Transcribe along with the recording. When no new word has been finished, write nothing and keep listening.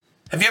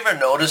Have you ever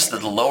noticed that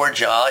the lower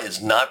jaw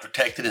is not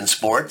protected in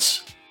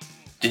sports?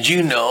 Did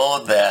you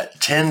know that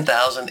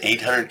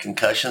 10,800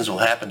 concussions will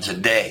happen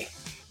today?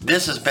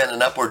 This has been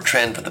an upward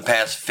trend for the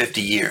past 50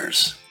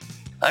 years.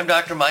 I'm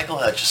Dr. Michael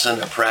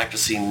Hutchison, a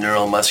practicing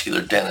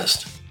neuromuscular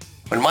dentist.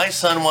 When my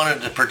son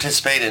wanted to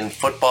participate in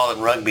football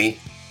and rugby,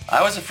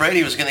 I was afraid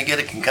he was going to get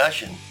a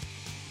concussion.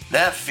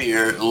 That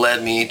fear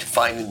led me to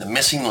finding the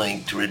missing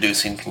link to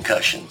reducing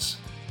concussions.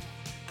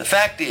 The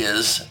fact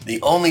is,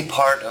 the only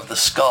part of the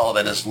skull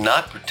that is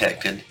not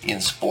protected in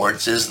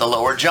sports is the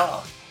lower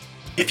jaw.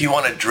 If you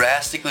want to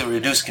drastically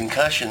reduce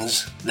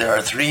concussions, there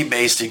are 3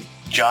 basic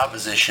jaw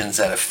positions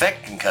that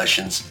affect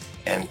concussions,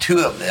 and 2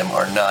 of them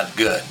are not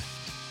good.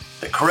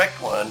 The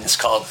correct one is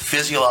called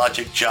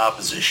physiologic jaw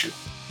position.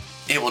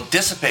 It will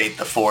dissipate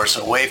the force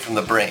away from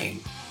the brain.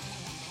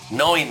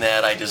 Knowing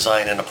that, I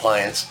designed an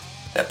appliance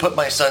that put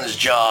my son's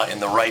jaw in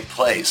the right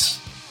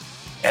place,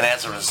 and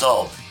as a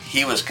result,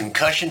 he was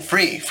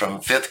concussion-free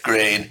from 5th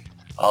grade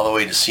all the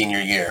way to senior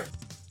year.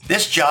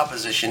 This jaw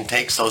position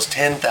takes those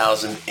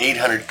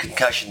 10,800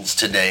 concussions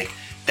today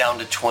down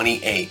to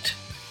 28.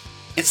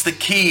 It's the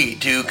key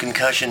to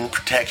concussion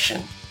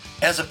protection.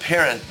 As a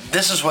parent,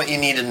 this is what you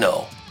need to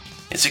know.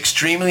 It's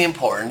extremely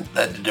important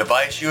that the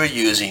device you are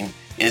using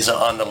is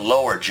on the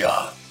lower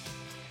jaw.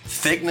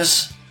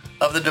 Thickness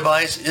of the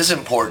device is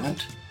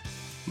important.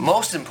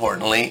 Most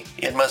importantly,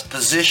 it must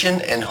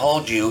position and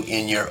hold you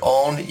in your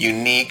own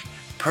unique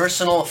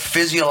personal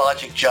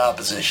physiologic jaw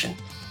position.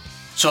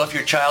 So if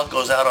your child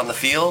goes out on the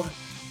field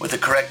with the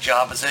correct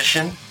jaw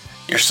position,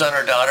 your son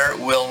or daughter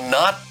will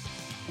not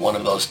one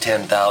of those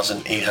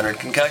 10,800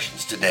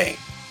 concussions today.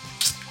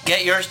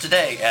 Get yours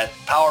today at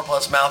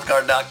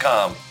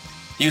PowerPlusMouthGuard.com.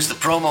 Use the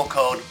promo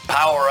code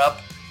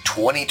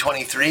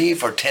POWERUP2023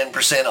 for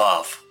 10%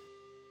 off.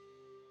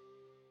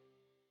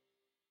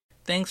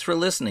 Thanks for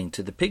listening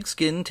to the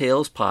Pigskin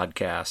Tales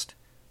podcast.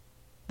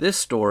 This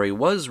story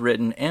was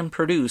written and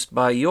produced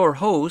by your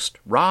host,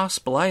 Ross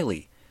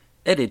Bliley,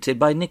 edited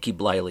by Nikki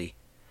Bliley.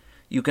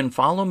 You can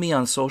follow me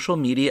on social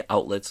media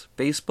outlets,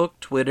 Facebook,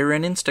 Twitter,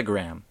 and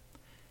Instagram.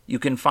 You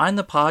can find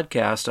the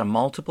podcast on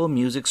multiple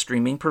music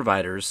streaming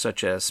providers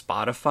such as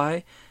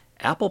Spotify,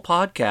 Apple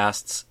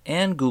Podcasts,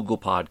 and Google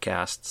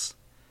Podcasts.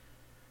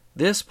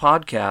 This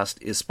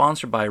podcast is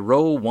sponsored by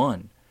Row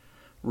One.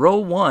 Row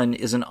One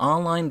is an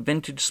online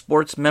vintage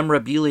sports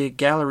memorabilia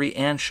gallery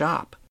and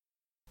shop.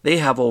 They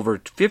have over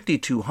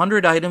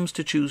 5,200 items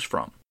to choose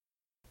from.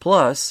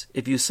 Plus,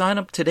 if you sign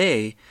up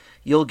today,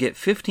 you'll get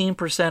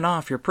 15%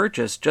 off your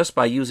purchase just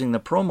by using the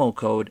promo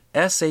code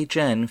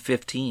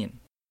SHN15.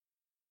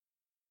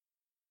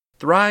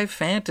 Thrive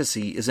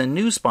Fantasy is a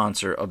new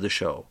sponsor of the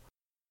show.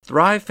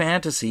 Thrive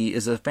Fantasy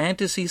is a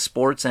fantasy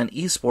sports and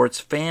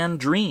esports fan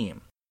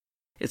dream.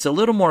 It's a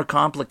little more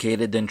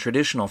complicated than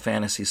traditional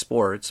fantasy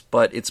sports,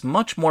 but it's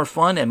much more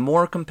fun and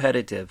more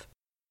competitive.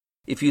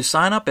 If you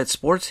sign up at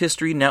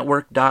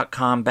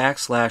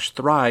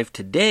sportshistorynetwork.com/thrive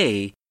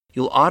today,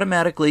 you'll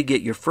automatically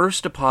get your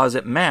first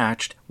deposit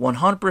matched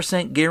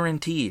 100%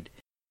 guaranteed,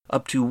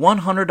 up to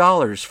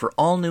 $100 for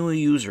all new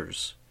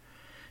users.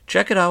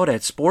 Check it out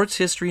at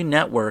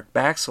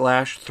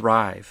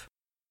sportshistorynetwork.com/thrive.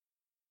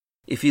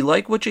 If you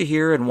like what you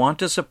hear and want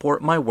to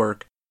support my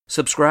work,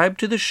 subscribe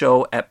to the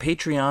show at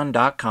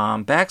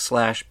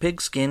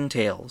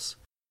patreon.com/pigskin-tales.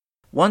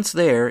 Once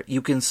there,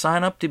 you can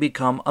sign up to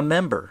become a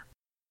member.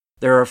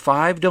 There are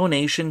 5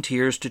 donation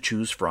tiers to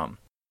choose from.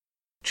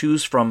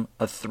 Choose from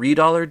a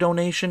 $3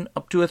 donation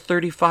up to a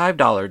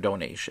 $35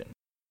 donation.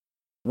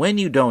 When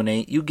you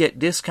donate, you get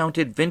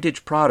discounted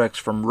vintage products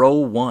from Row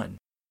One.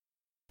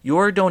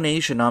 Your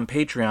donation on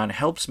Patreon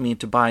helps me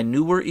to buy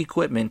newer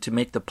equipment to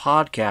make the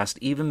podcast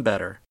even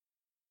better.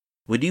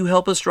 Would you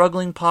help a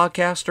struggling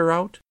podcaster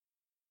out?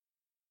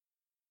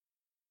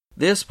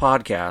 This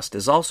podcast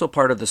is also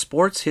part of the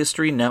Sports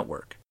History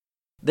Network.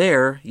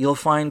 There, you'll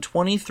find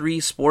 23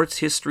 sports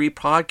history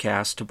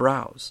podcasts to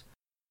browse.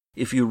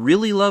 If you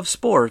really love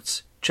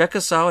sports, check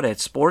us out at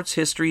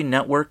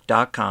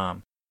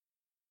sportshistorynetwork.com.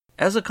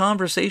 As a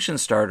conversation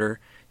starter,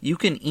 you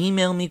can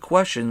email me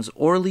questions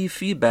or leave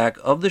feedback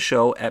of the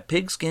show at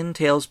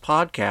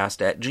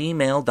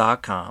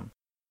pigskin-tales-podcast@gmail.com.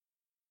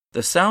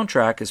 The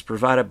soundtrack is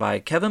provided by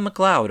Kevin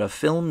MacLeod of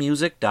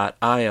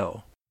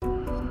filmmusic.io.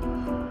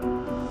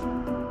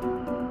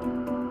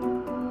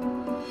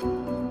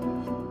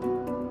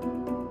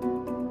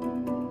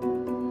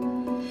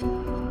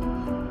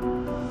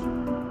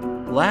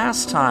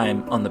 Last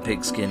time on the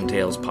Pigskin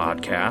Tales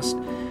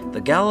podcast, the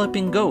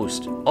Galloping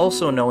Ghost,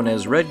 also known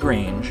as Red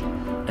Grange,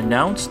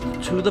 announced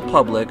to the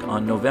public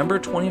on November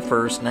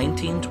 21st,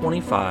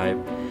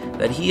 1925,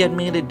 that he had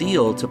made a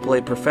deal to play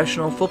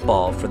professional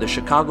football for the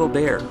Chicago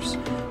Bears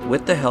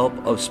with the help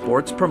of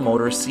sports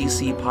promoter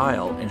C.C.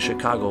 Pyle and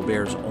Chicago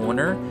Bears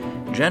owner,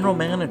 general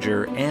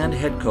manager, and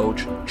head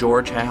coach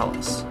George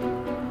Halas.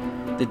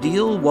 The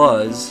deal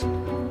was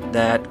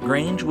that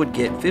Grange would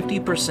get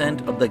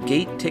 50% of the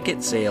gate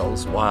ticket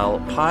sales, while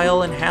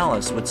Pyle and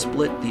Halas would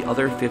split the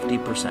other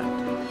 50%.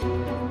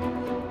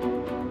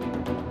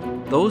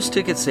 Those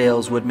ticket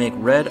sales would make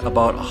Red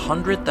about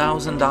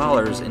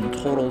 $100,000 in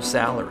total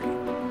salary.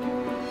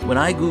 When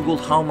I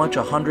Googled how much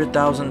 $100,000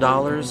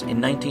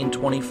 in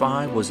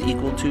 1925 was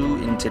equal to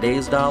in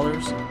today's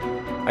dollars,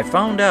 I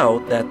found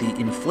out that the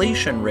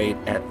inflation rate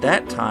at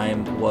that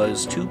time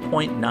was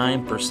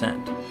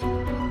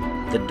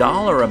 2.9%. The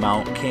dollar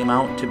amount came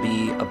out to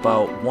be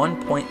about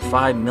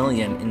 $1.5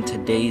 million in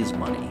today's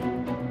money.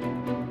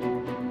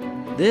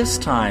 This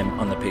time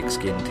on the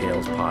Pigskin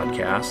Tales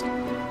podcast,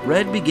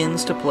 Red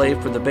begins to play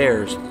for the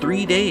Bears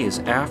 3 days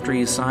after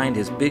he signed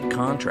his big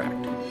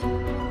contract.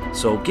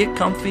 So get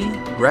comfy,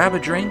 grab a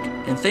drink,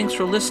 and thanks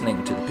for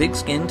listening to the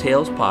Pigskin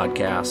Tales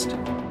podcast.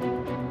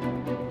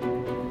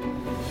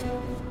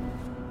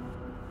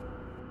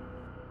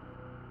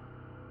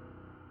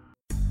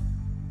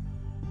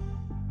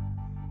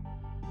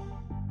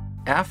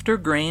 After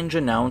Grange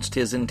announced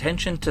his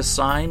intention to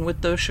sign with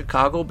the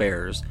Chicago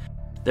Bears,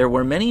 there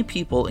were many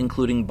people,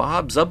 including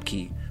Bob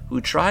Zuebke, who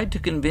tried to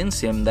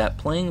convince him that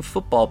playing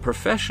football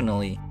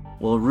professionally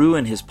will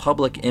ruin his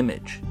public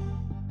image.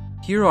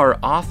 Here are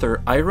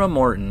author Ira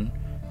Morton,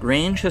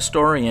 Grange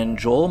historian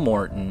Joel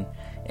Morton,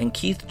 and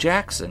Keith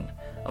Jackson,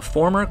 a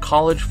former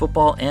college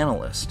football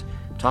analyst,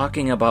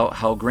 talking about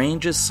how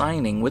Grange's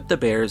signing with the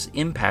Bears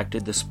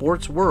impacted the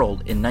sports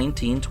world in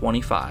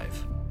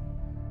 1925.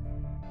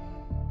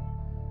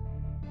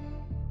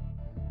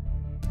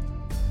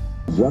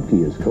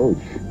 Zuebke, his coach,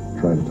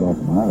 tried to talk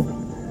him out of it.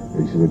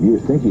 He said, if you're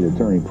thinking of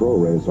turning pro,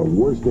 Red, it's the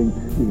worst thing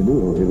you can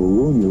do. It'll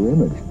ruin your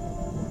image.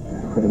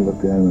 Red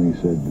looked at him and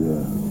he said,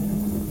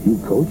 you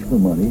coach for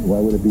money. Why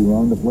would it be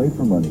wrong to play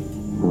for money?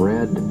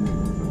 Red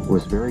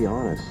was very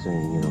honest,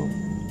 saying,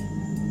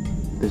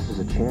 this is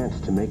a chance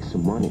to make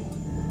some money.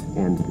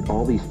 And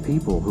all these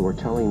people who are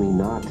telling me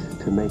not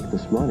to make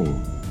this money,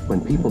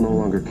 when people no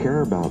longer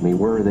care about me,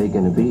 where are they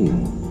going to be?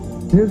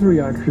 His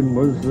reaction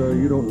was,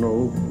 you don't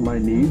know my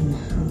needs.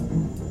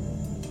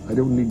 I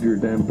don't need your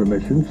damn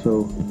permission,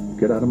 so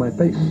get out of my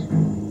face.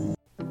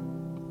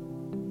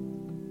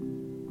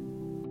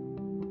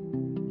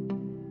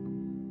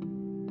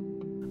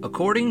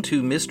 According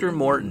to Mr.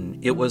 Morton,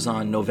 it was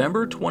on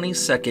November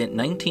 22,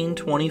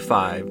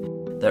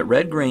 1925, that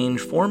Red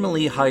Grange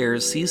formally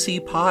hires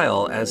C.C.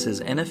 Pyle as his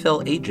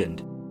NFL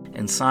agent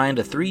and signed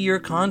a 3-year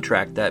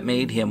contract that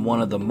made him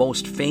one of the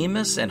most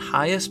famous and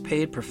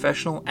highest-paid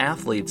professional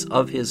athletes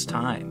of his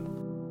time.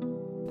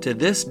 To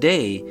this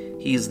day,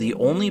 he's the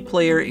only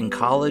player in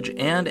college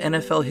and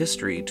NFL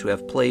history to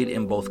have played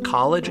in both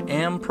college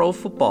and pro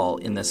football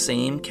in the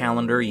same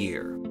calendar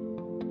year.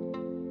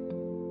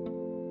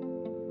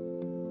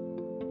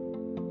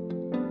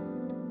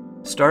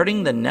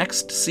 Starting the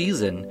next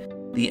season,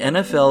 the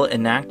NFL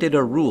enacted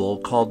a rule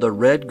called the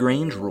Red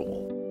Grange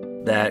Rule,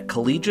 that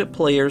collegiate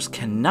players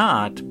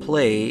cannot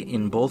play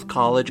in both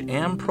college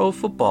and pro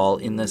football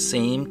in the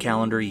same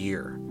calendar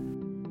year.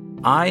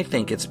 I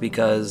think it's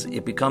because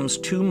it becomes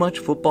too much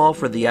football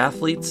for the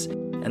athletes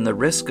and the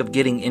risk of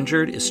getting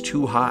injured is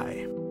too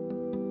high.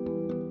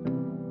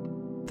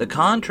 The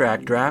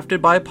contract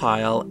drafted by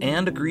Pyle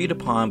and agreed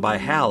upon by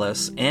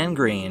Halas and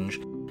Grange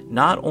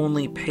not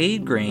only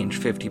paid Grange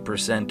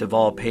 50% of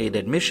all paid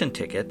admission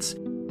tickets,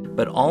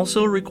 but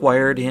also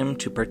required him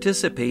to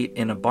participate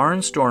in a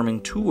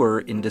barnstorming tour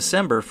in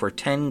December for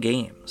 10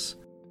 games.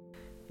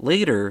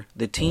 Later,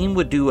 the team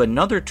would do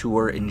another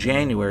tour in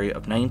January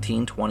of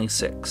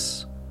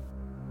 1926.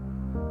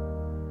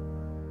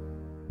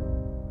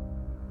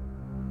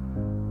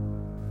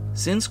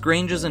 Since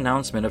Grange's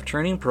announcement of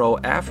turning pro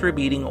after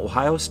beating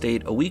Ohio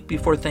State a week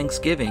before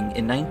Thanksgiving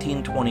in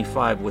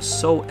 1925 was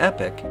so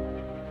epic,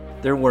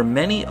 there were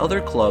many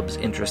other clubs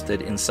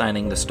interested in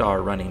signing the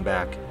star running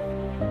back.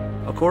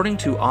 According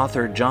to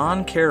author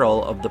John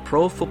Carroll of the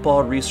Pro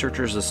Football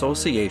Researchers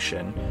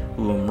Association,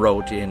 whom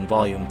wrote in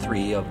Volume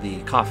 3 of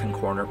the Coffin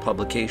Corner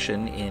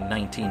publication in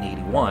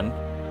 1981,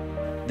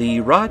 the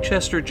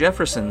Rochester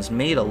Jeffersons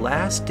made a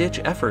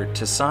last-ditch effort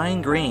to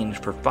sign Grange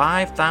for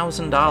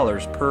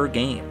 $5,000 per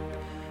game,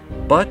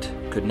 but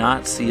could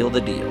not seal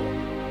the deal.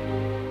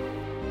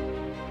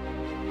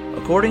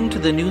 According to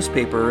the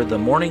newspaper The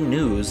Morning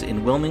News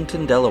in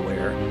Wilmington,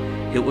 Delaware,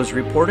 it was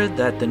reported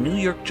that the New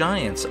York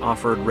Giants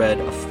offered Red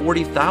a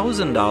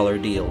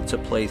 $40,000 deal to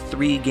play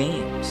 3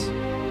 games.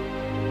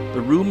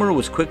 The rumor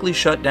was quickly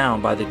shut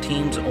down by the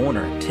team's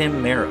owner,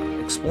 Tim Mara,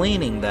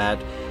 explaining that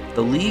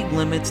the league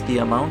limits the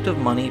amount of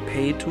money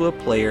paid to a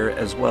player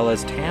as well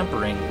as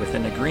tampering with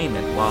an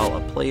agreement while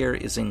a player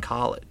is in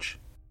college.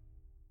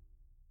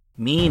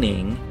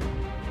 Meaning,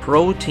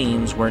 pro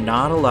teams were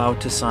not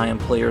allowed to sign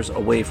players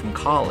away from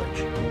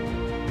college.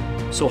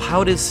 So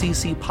how did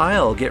C.C.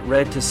 Pyle get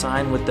Red to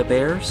sign with the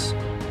Bears?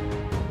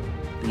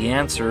 The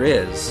answer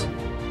is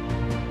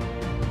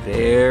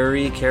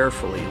very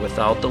carefully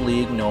without the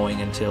league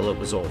knowing until it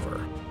was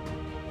over.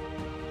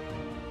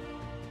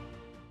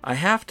 I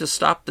have to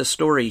stop the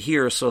story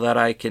here so that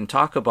I can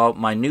talk about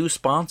my new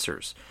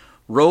sponsors,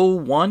 Row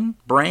 1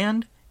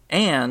 Brand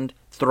and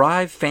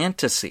Thrive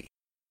Fantasy.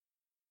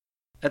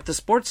 At the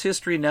Sports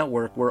History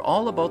Network, we're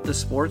all about the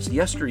sports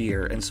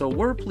yesteryear, and so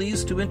we're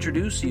pleased to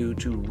introduce you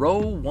to Row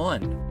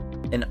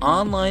One, an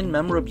online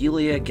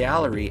memorabilia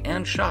gallery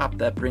and shop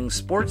that brings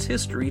sports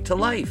history to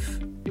life.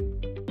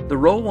 The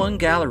Row One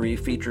gallery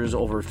features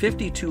over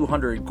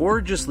 5,200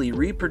 gorgeously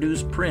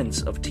reproduced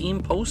prints of team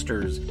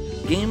posters,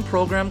 game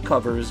program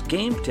covers,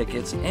 game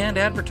tickets, and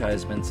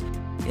advertisements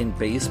in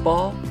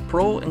baseball,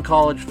 pro and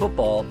college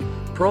football,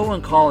 pro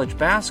and college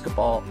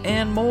basketball,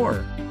 and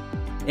more.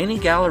 Any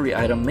gallery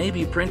item may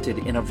be printed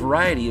in a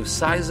variety of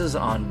sizes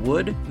on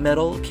wood,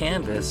 metal,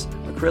 canvas,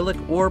 acrylic,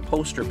 or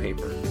poster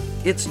paper.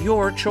 It's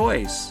your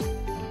choice.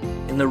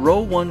 In the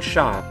Row One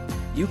shop,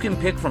 you can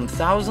pick from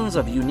thousands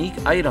of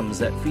unique items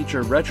that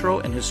feature retro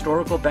and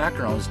historical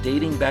backgrounds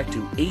dating back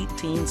to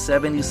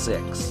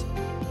 1876.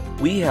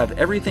 We have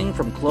everything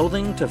from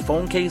clothing to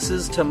phone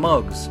cases to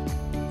mugs,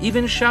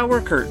 even shower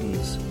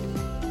curtains.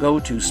 Go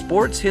to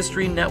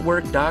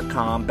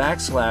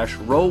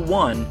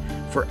sportshistorynetwork.com/Row1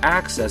 for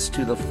access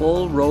to the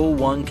full Row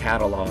One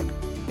catalog.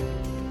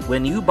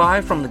 When you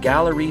buy from the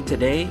gallery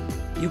today,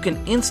 you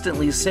can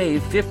instantly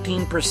save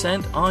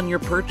 15% on your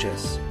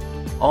purchase.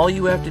 All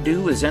you have to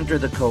do is enter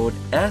the code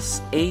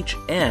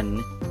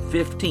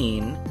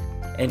SHN15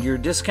 and your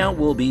discount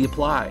will be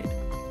applied.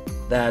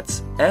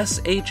 That's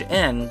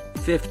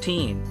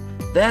SHN15.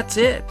 That's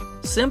it.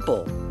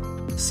 Simple.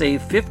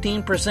 Save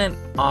 15%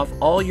 off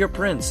all your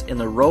prints in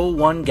the Row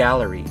One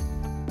gallery.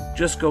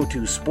 Just go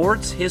to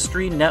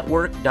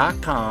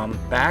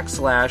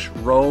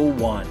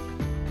sportshistorynetwork.com/Row1.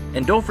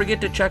 And don't forget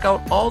to check out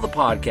all the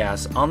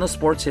podcasts on the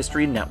Sports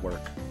History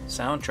Network.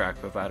 Soundtrack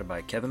provided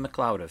by Kevin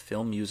MacLeod of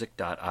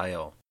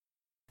filmmusic.io.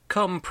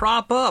 Come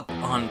prop up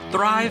on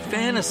Thrive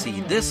Fantasy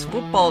this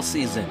football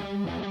season.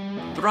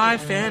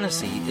 Thrive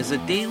Fantasy is a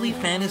daily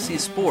fantasy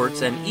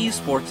sports and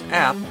esports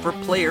app for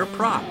player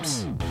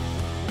props.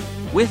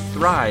 With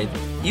Thrive,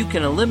 you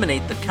can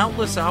eliminate the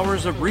countless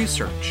hours of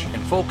research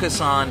and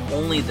focus on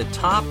only the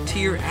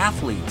top-tier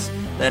athletes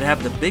that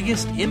have the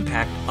biggest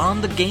impact on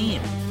the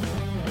game.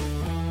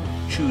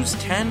 Choose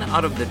 10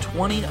 out of the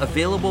 20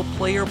 available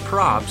player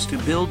props to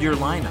build your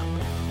lineup.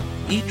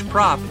 Each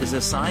prop is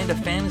assigned a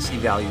fantasy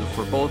value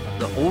for both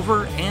the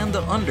over and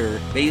the under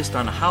based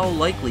on how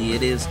likely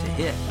it is to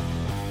hit.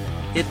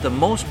 Hit the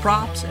most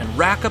props and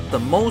rack up the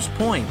most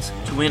points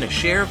to win a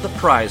share of the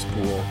prize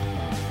pool.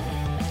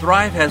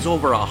 Thrive has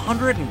over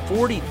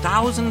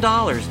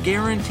 $140,000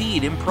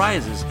 guaranteed in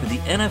prizes for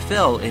the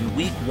NFL in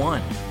Week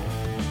 1.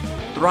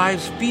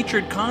 Thrive's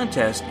featured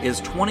contest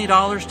is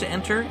 $20 to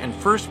enter, and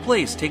first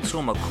place takes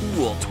home a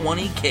cool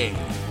 $20K.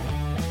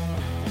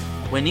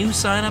 When you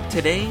sign up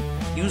today,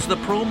 use the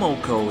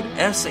promo code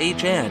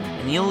SHN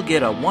and you'll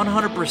get a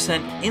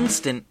 100%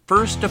 instant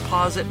first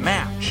deposit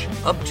match,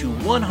 up to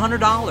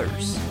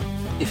 $100.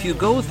 If you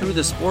go through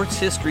the Sports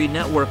History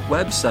Network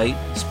website,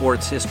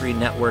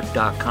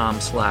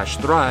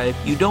 sportshistorynetwork.com/Thrive,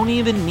 you don't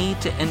even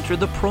need to enter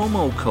the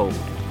promo code.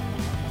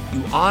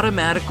 You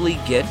automatically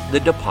get the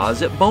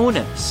deposit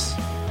bonus.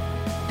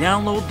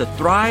 Download the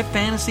Thrive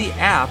Fantasy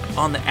app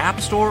on the App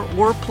Store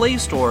or Play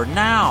Store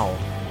now.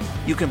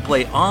 You can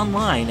play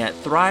online at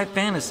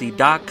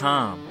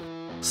thrivefantasy.com.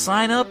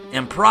 Sign up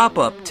and prop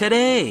up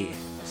today.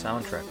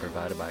 Soundtrack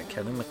provided by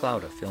Kevin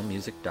MacLeod of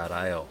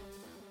filmmusic.io.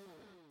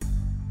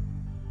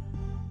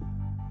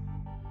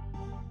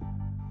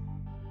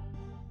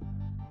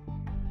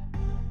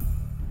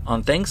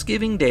 On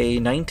Thanksgiving Day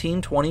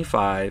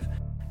 1925,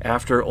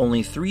 after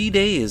only 3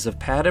 days of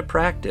padded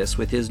practice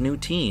with his new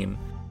team,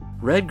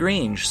 Red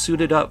Grange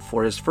suited up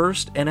for his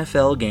first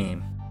NFL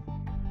game.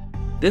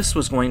 This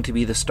was going to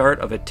be the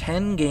start of a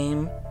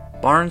 10-game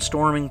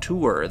barnstorming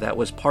tour that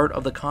was part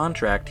of the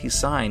contract he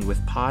signed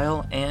with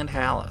Pyle and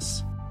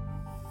Halas.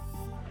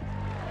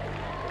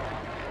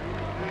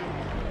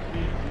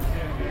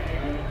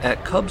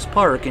 At Cubs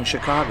Park in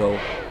Chicago,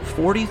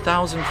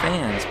 40,000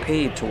 fans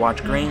paid to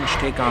watch Grange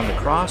take on the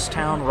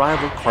crosstown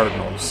rival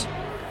Cardinals.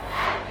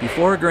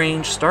 Before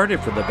Grange started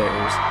for the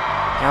Bears,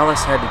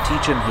 Halas had to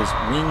teach him his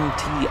wing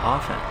T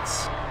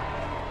offense.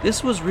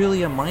 This was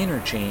really a minor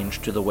change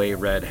to the way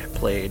Red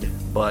played,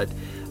 but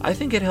I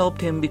think it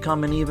helped him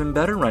become an even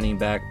better running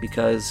back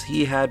because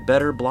he had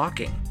better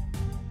blocking.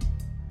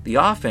 The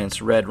offense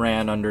Red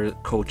ran under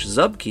Coach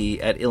Zubke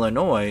at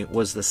Illinois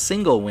was the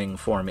single wing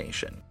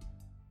formation.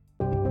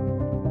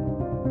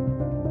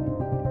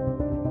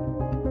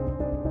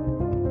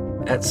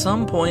 At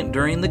some point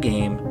during the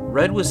game,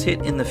 Red was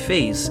hit in the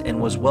face and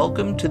was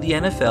welcomed to the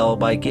NFL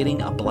by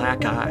getting a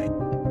black eye.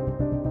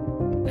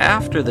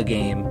 After the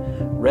game,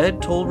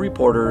 Red told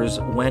reporters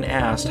when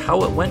asked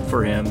how it went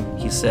for him,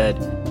 he said,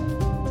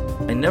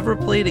 "I never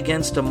played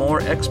against a more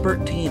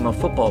expert team of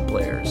football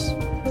players.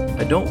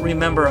 I don't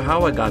remember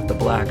how I got the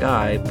black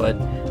eye, but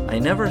I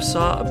never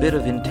saw a bit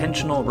of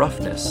intentional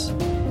roughness,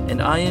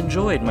 and I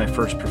enjoyed my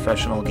first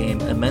professional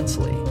game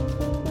immensely.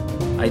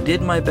 I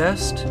did my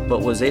best,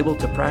 but was able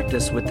to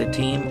practice with the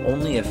team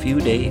only a few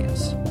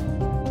days."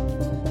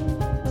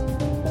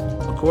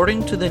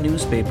 According to the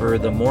newspaper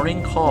The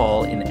Morning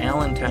Call in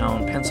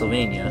Allentown,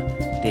 Pennsylvania,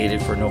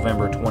 dated for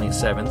November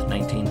 27,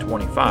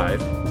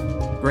 1925,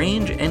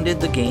 Grange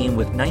ended the game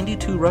with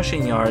 92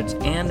 rushing yards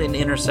and an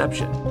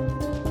interception.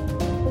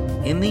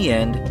 In the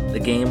end, the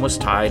game was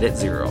tied at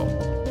 0.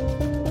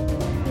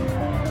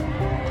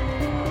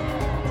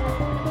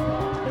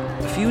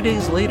 A few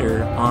days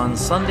later, on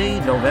Sunday,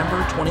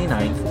 November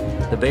 29th,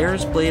 the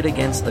Bears played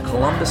against the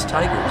Columbus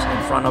Tigers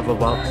in front of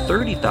about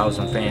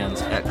 30,000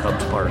 fans at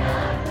Cubs Park.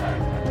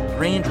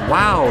 Grange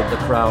wowed the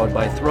crowd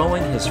by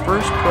throwing his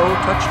first pro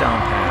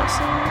touchdown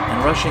pass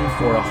and rushing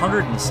for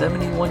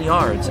 171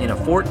 yards in a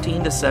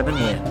 14-7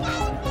 win.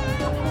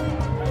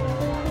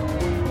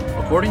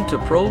 According to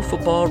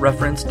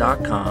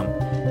ProFootballReference.com,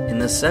 in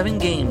the 7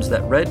 games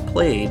that Red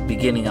played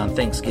beginning on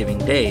Thanksgiving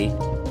Day,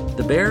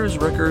 the Bears'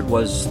 record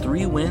was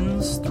 3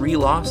 wins, 3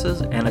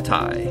 losses, and a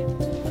tie.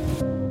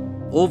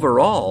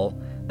 Overall,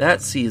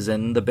 that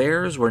season, the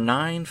Bears were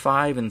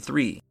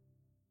 9-5-3,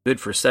 good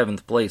for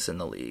 7th place in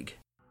the league.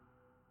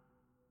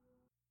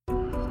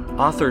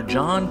 Author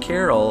John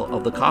Carroll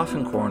of The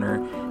Coffin Corner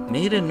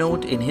made a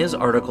note in his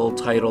article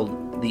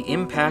titled The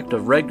Impact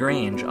of Red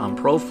Grange on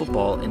Pro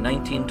Football in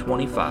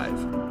 1925,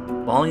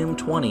 Volume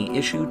 20,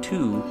 Issue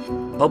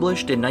 2,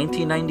 published in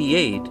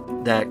 1998,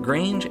 that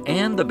Grange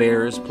and the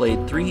Bears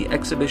played 3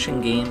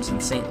 exhibition games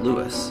in St.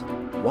 Louis,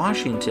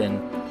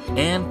 Washington,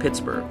 and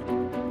Pittsburgh.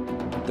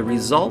 The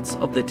results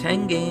of the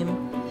 10-game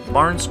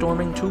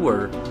barnstorming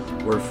tour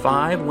were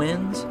 5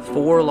 wins,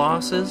 4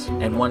 losses,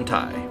 and 1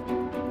 tie.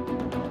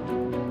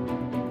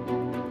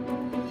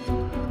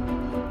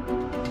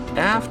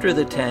 After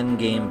the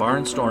 10-game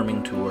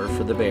barnstorming tour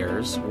for the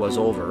Bears was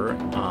over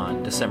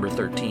on December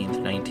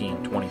 13,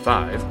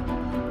 1925,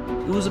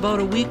 it was about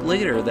a week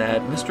later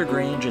that Mr.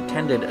 Grange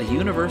attended a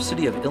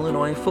University of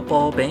Illinois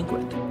football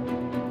banquet.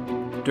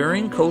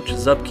 During Coach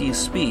Zupke's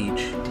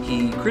speech,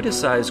 he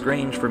criticized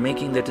Grange for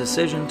making the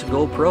decision to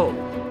go pro.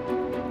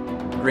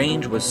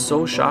 Grange was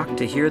so shocked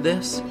to hear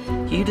this,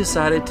 he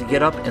decided to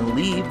get up and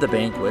leave the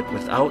banquet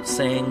without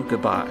saying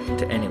goodbye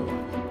to anyone.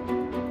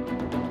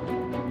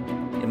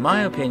 In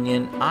my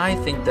opinion, I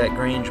think that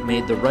Grange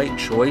made the right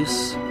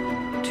choice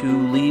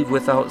to leave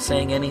without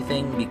saying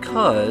anything,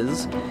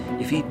 because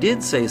if he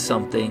did say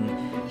something,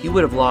 he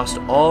would have lost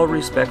all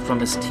respect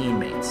from his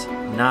teammates,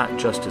 not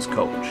just his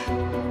coach.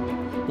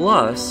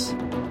 Plus,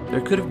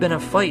 there could have been a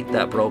fight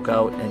that broke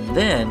out, and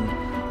then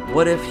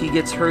what if he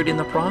gets hurt in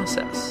the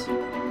process?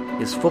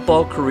 His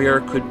football career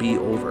could be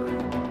over.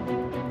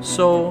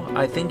 So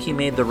I think he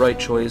made the right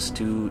choice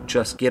to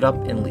just get up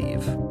and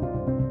leave.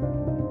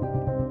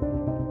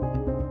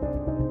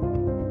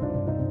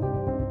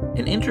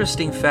 An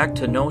interesting fact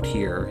to note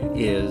here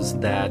is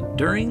that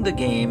during the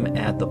game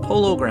at the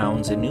Polo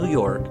Grounds in New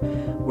York,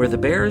 where the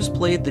Bears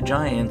played the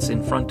Giants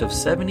in front of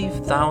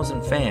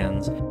 70,000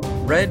 fans,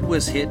 Red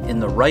was hit in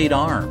the right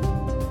arm.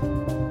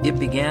 It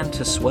began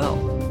to swell.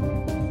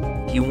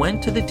 He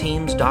went to the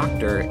team's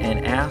doctor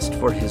and asked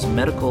for his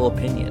medical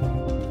opinion.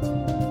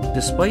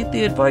 Despite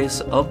the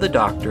advice of the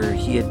doctor,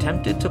 he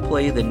attempted to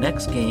play the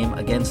next game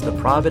against the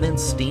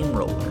Providence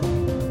Steamroller.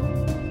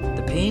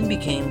 The pain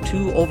became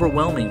too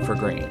overwhelming for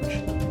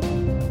Grange.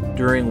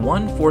 During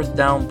one 4th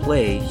down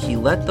play, he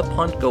let the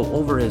punt go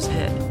over his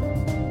head.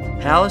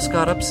 Halas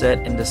got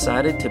upset and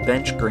decided to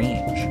bench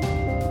Grange.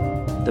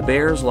 The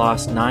Bears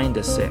lost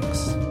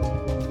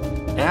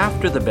 9-6.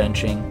 After the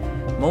benching,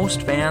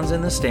 most fans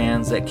in the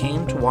stands that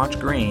came to watch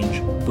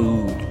Grange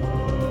booed.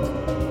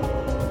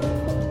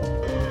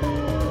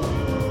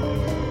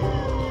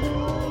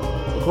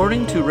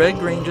 According to Red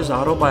Grange's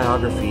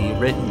autobiography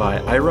written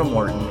by Ira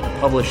Morton,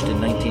 published in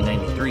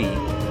 1993,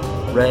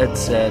 Red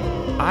said,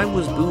 "I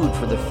was booed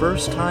for the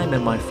first time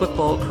in my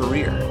football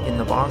career in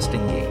the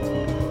Boston game.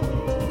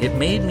 It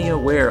made me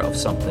aware of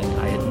something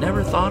I had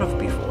never thought of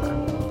before,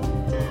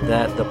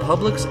 that the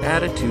public's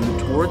attitude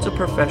towards a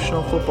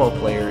professional football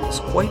player is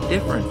quite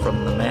different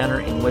from the manner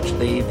in which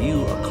they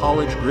view a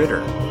college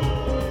gritter.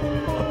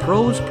 A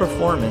pro's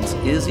performance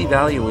is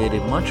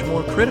evaluated much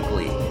more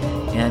critically,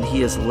 and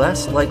he is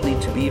less likely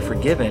to be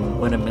forgiven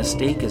when a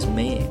mistake is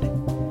made.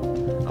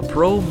 A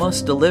pro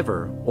must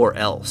deliver, or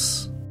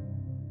else."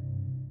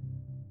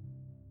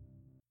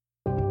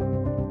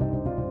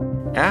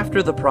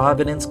 After the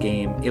Providence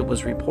game, it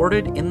was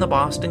reported in the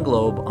Boston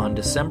Globe on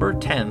December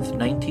 10,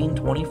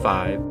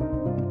 1925,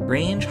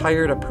 Grange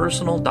hired a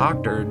personal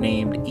doctor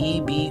named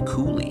E.B.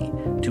 Cooley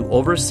to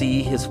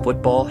oversee his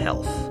football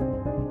health.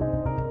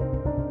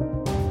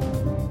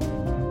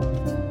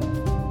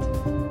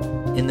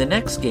 In the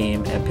next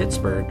game at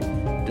Pittsburgh,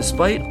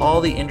 despite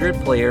all the injured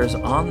players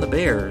on the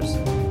Bears,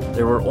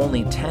 there were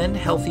only 10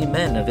 healthy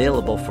men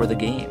available for the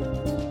game.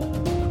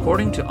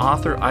 According to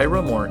author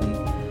Ira Morton,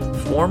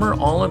 former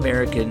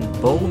All-American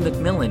Bo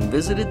McMillan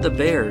visited the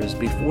Bears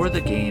before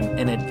the game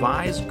and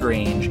advised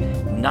Grange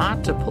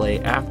not to play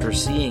after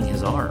seeing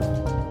his arm.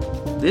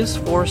 This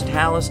forced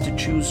Halas to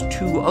choose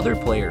 2 other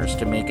players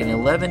to make an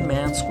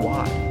 11-man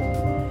squad,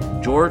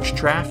 George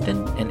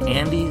Trafton and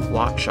Andy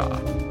Lotshaw.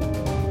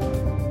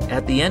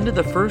 At the end of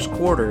the first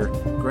quarter,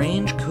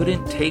 Grange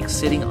couldn't take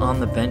sitting on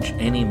the bench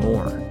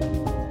anymore.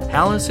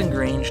 Halas and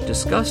Grange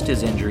discussed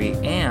his injury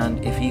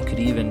and if he could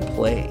even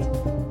play.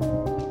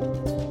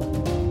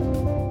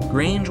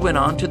 Grange went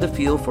onto the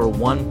field for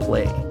one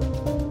play.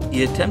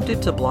 He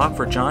attempted to block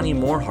for Johnny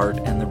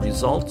Morhart, and the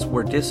results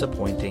were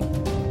disappointing.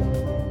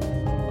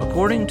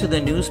 According to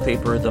the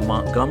newspaper The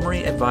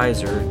Montgomery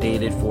Advisor,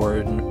 dated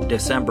for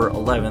December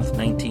 11,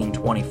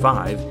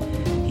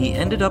 1925, he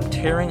ended up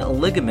tearing a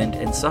ligament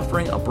and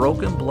suffering a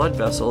broken blood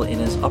vessel in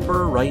his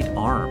upper right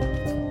arm.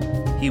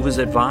 He was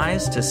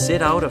advised to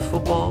sit out of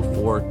football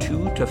for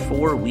 2 to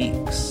 4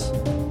 weeks.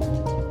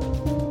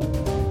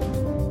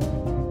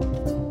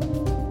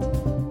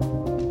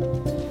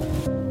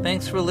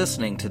 Thanks for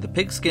listening to the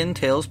Pigskin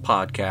Tales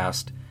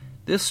podcast.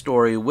 This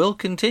story will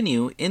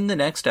continue in the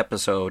next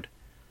episode.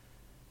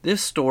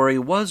 This story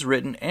was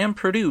written and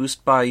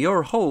produced by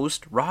your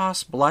host,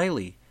 Ross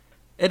Bliley,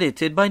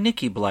 edited by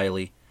Nikki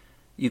Bliley.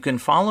 You can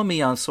follow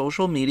me on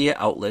social media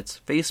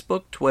outlets,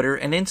 Facebook, Twitter,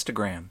 and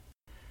Instagram.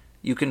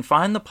 You can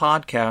find the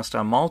podcast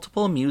on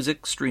multiple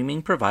music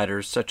streaming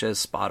providers such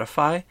as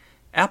Spotify,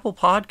 Apple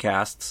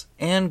Podcasts,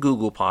 and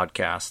Google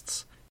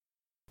Podcasts.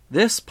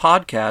 This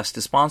podcast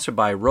is sponsored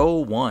by Row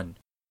One.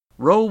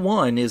 Row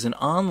One is an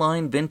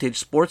online vintage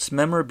sports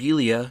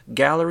memorabilia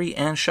gallery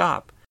and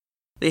shop.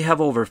 They have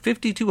over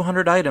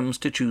 5,200 items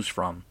to choose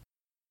from.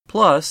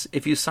 Plus,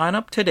 if you sign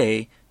up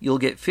today, you'll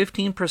get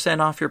 15%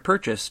 off your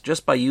purchase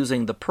just by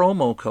using the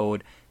promo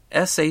code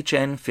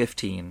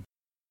SHN15.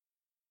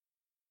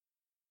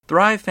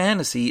 Thrive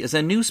Fantasy is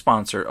a new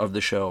sponsor of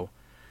the show.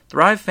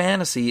 Thrive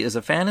Fantasy is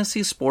a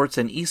fantasy sports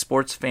and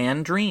esports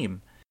fan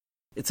dream.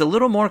 It's a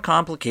little more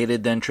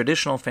complicated than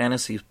traditional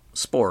fantasy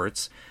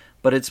sports,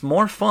 but it's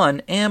more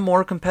fun and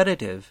more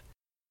competitive.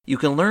 You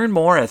can learn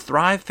more at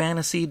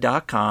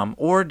thrivefantasy.com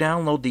or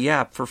download the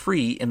app for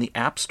free in the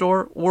App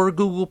Store or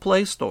Google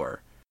Play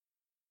Store.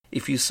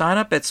 If you sign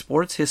up at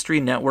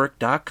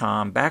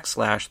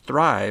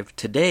sportshistorynetwork.com/thrive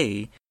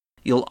today,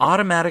 you'll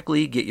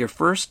automatically get your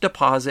first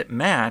deposit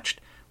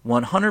matched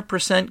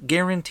 100%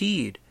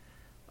 guaranteed,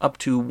 up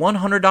to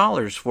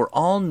 $100 for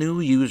all new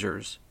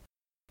users.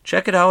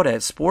 Check it out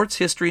at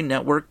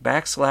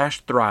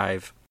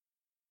sportshistorynetwork.com/thrive.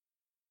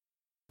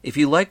 If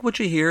you like what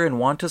you hear and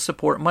want to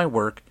support my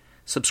work,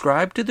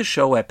 subscribe to the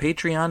show at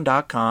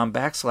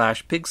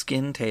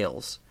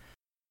patreon.com/pigskintales.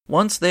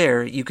 Once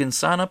there, you can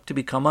sign up to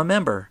become a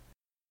member.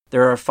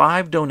 There are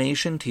 5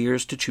 donation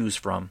tiers to choose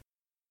from.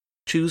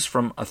 Choose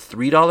from a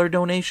 $3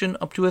 donation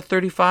up to a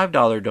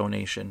 $35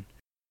 donation.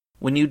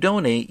 When you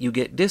donate, you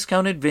get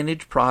discounted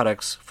vintage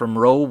products from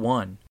Row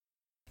One.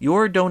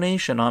 Your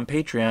donation on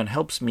Patreon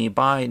helps me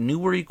buy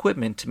newer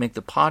equipment to make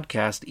the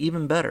podcast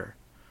even better.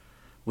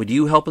 Would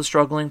you help a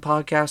struggling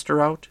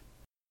podcaster out?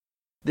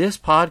 This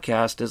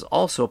podcast is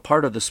also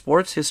part of the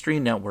Sports History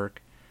Network.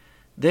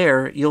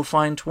 There, you'll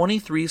find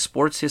 23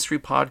 sports history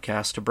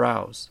podcasts to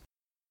browse.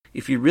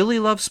 If you really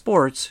love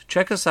sports,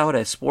 check us out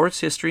at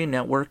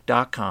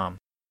sportshistorynetwork.com.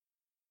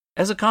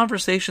 As a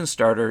conversation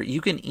starter, you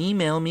can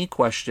email me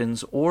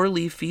questions or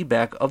leave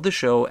feedback of the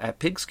show at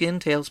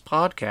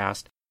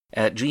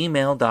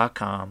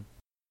pigskintalespodcast@gmail.com.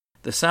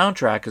 The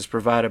soundtrack is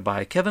provided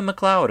by Kevin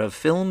MacLeod of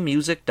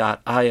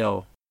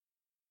filmmusic.io.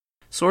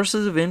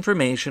 Sources of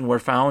information were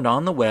found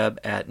on the web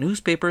at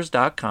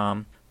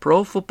newspapers.com,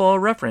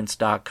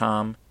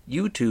 profootballreference.com,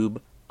 YouTube,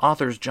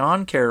 authors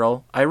John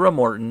Carroll, Ira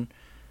Morton,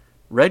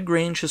 Red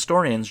Grange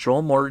historians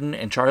Joel Morton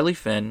and Charlie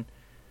Finn,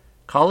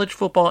 college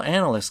football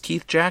analyst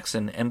Keith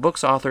Jackson, and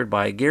books authored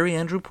by Gary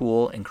Andrew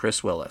Poole and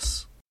Chris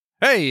Willis.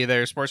 Hey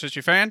there, sports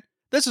history fan.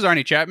 This is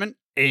Arnie Chapman,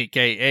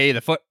 a.k.a.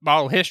 the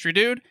Football History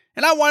Dude,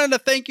 and I wanted to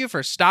thank you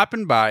for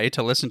stopping by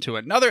to listen to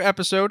another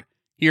episode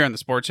here on the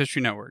Sports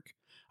History Network.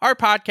 Our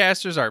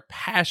podcasters are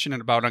passionate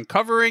about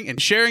uncovering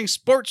and sharing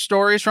sports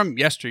stories from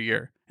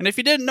yesteryear. And if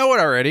you didn't know it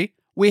already,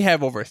 we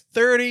have over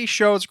 30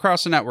 shows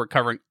across the network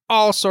covering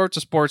all sorts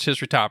of sports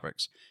history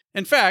topics.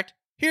 In fact,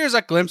 here's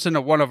a glimpse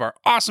into one of our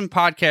awesome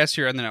podcasts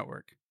here on the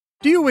network.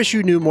 Do you wish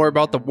you knew more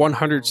about the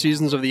 100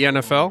 seasons of the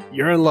NFL?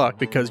 You're in luck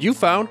because you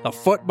found the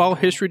Football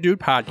History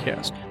Dude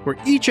podcast, where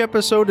each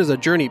episode is a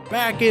journey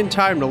back in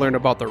time to learn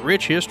about the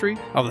rich history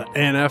of the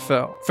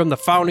NFL. From the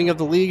founding of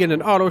the league in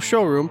an auto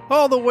showroom,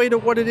 all the way to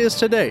what it is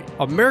today,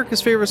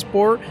 America's favorite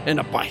sport and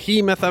a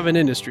behemoth of an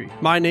industry.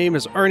 My name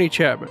is Arnie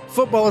Chapman.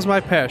 Football is my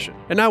passion,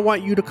 and I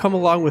want you to come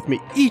along with me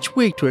each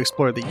week to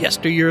explore the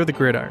yesteryear of the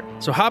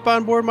gridiron. So hop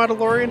on board my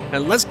DeLorean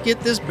and let's get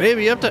this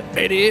baby up to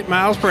 88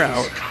 miles per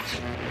hour.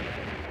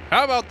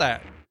 How about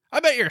that?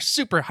 I bet you're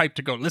super hyped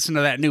to go listen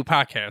to that new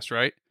podcast,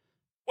 right?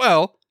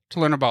 Well,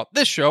 to learn about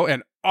this show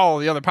and all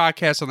the other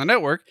podcasts on the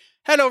network,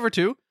 head over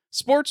to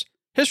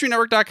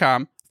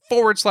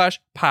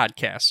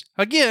sportshistorynetwork.com/podcasts.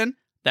 Again,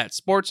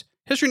 that's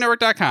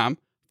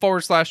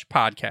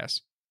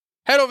sportshistorynetwork.com/podcasts.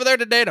 Head over there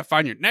today to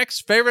find your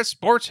next favorite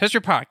sports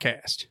history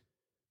podcast.